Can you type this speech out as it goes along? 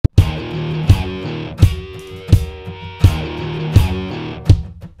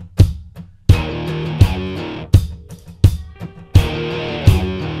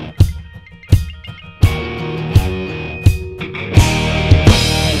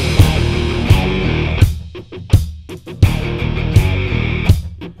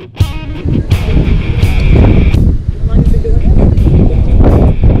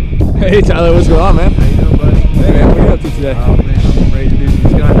Tyler, what's going on, man? How you doing, buddy? Hey, man, what are you up to today? Oh, man, I'm ready to do some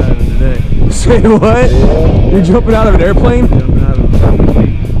skydiving today. Say what? Yeah. You're jumping out of an airplane? Jumping out of a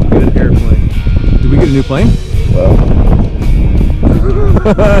perfectly good airplane. Did we get a new plane? Well.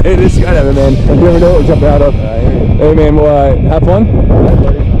 It is skydiving, man. You never know what we're jumping out of. Hey, man, well, have fun. All right,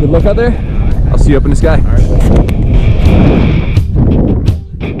 buddy. Good luck out there. I'll see you up in the sky. All right.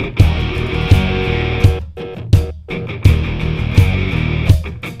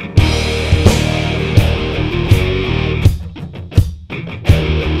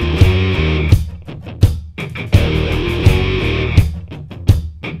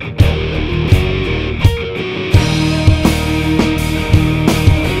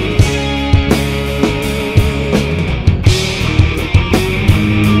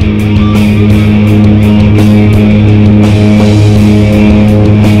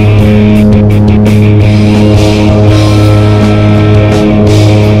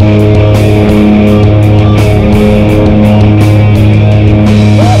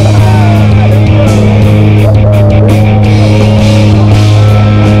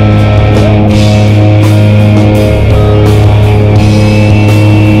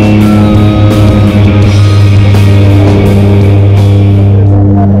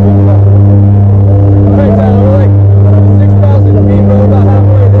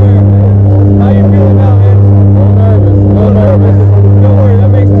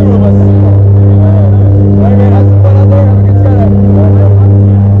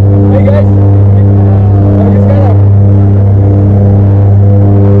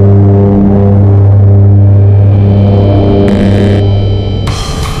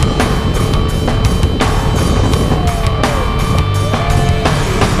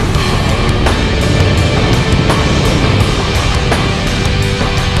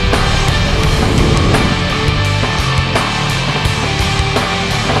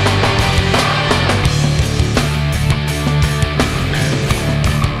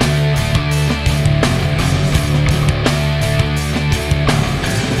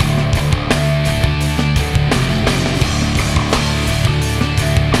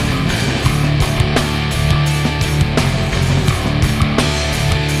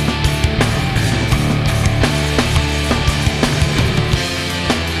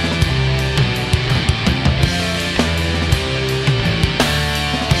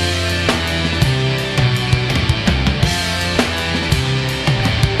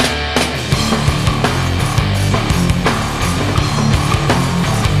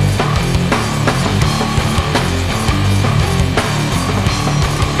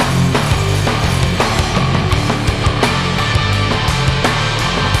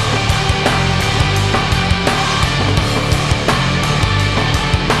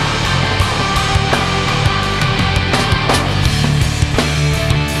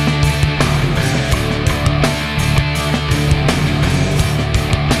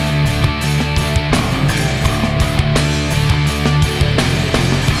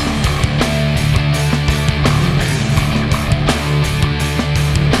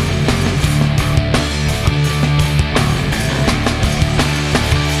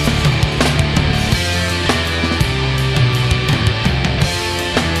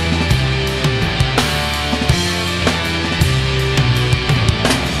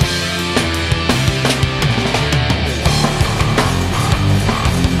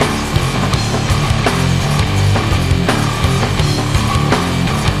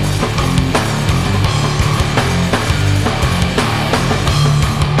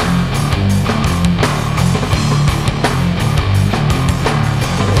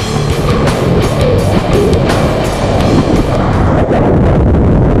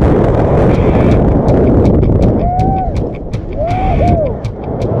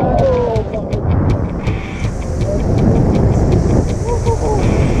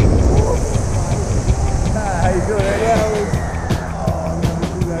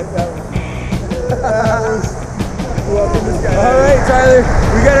 Tyler,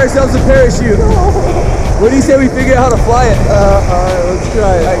 we got ourselves a parachute. What do you say we figure out how to fly it? Alright, let's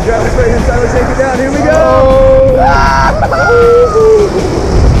try it. Alright, grab us right here, Tyler, take it down. Here we go!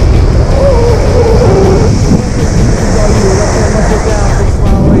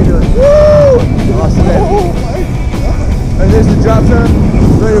 Awesome, man. Alright, there's the drop zone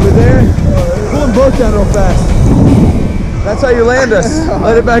right over there. Pull them both down real fast. That's how you land us.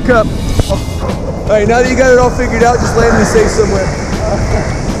 Let it back up. Alright, now that you got it all figured out, just land me safe somewhere.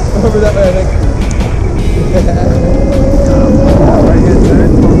 Over that way, I think. Right here,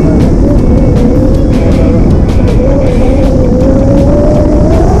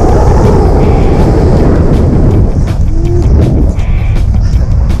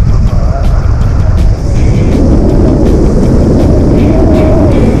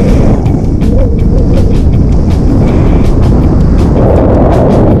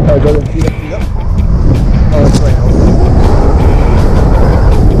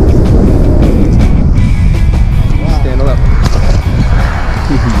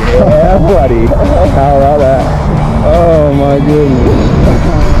 Yeah, buddy. How about that? Oh my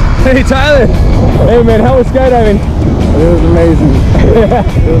goodness. Hey Tyler. Hey man, how was skydiving? It was amazing.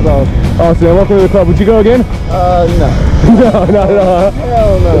 It was awesome. Awesome, man. Welcome to the club. Would you go again? No. No, not at all.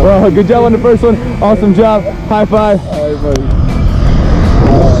 Hell no. Well, good job on the first one. Awesome job. High five. All right,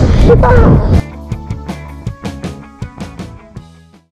 buddy.